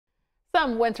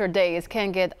Some winter days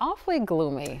can get awfully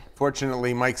gloomy.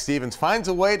 Fortunately, Mike Stevens finds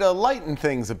a way to lighten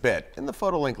things a bit in the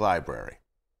PhotoLink Library.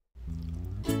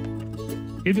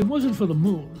 If it wasn't for the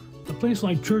moon, a place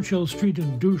like Churchill Street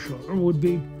in Dusher would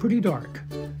be pretty dark.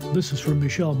 This is from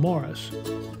Michelle Morris.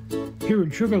 Here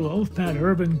in Sugarloaf, Pat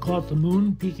Irvin caught the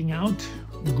moon peeking out.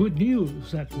 Good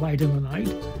news, that light in the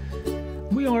night.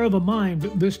 We are of a mind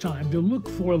this time to look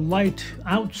for light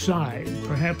outside,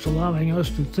 perhaps allowing us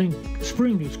to think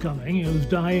spring is coming, as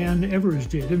Diane Evers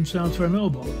did in South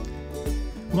Fernando.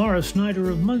 Laura Snyder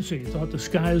of Muncie thought the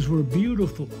skies were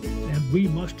beautiful, and we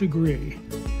must agree.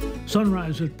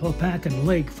 Sunrise at Popacan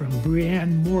Lake from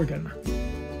Brianne Morgan.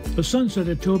 A sunset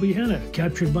at Toby Henna,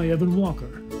 captured by Evan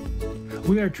Walker.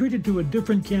 We are treated to a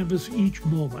different canvas each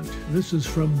moment. This is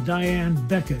from Diane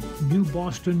Beckett, New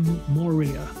Boston,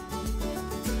 Moria.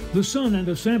 The sun and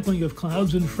a sampling of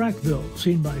clouds in Frackville,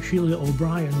 seen by Sheila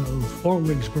O'Brien of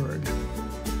Orwigsburg.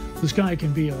 The sky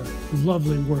can be a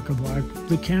lovely work of art,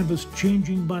 the canvas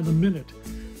changing by the minute.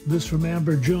 This from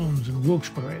Amber Jones in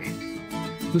Wilkes-Barre.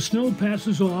 The snow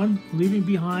passes on, leaving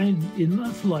behind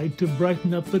enough light to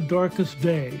brighten up the darkest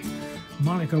day.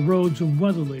 Monica Rhodes of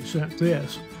Weatherly sent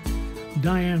this.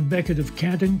 Diane Beckett of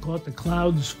Canton caught the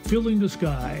clouds filling the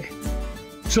sky.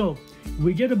 So,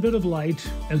 we get a bit of light,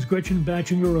 as Gretchen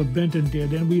Batchinger of Benton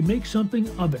did, and we make something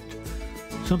of it.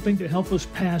 Something to help us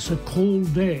pass a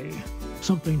cold day.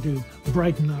 Something to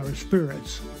brighten our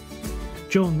spirits.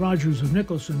 Joan Rogers of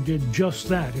Nicholson did just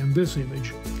that in this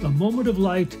image. A moment of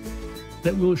light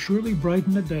that will surely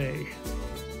brighten the day.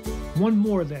 One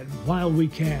more then, while we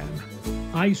can.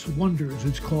 Ice Wonders,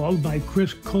 it's called, by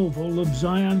Chris Koval of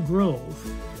Zion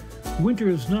Grove. Winter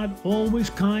is not always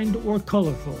kind or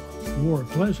colorful or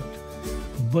pleasant,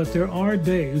 but there are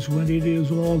days when it is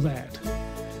all that.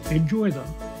 Enjoy them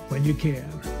when you can.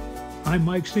 I'm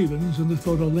Mike Stevens in the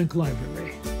PhotoLink Library.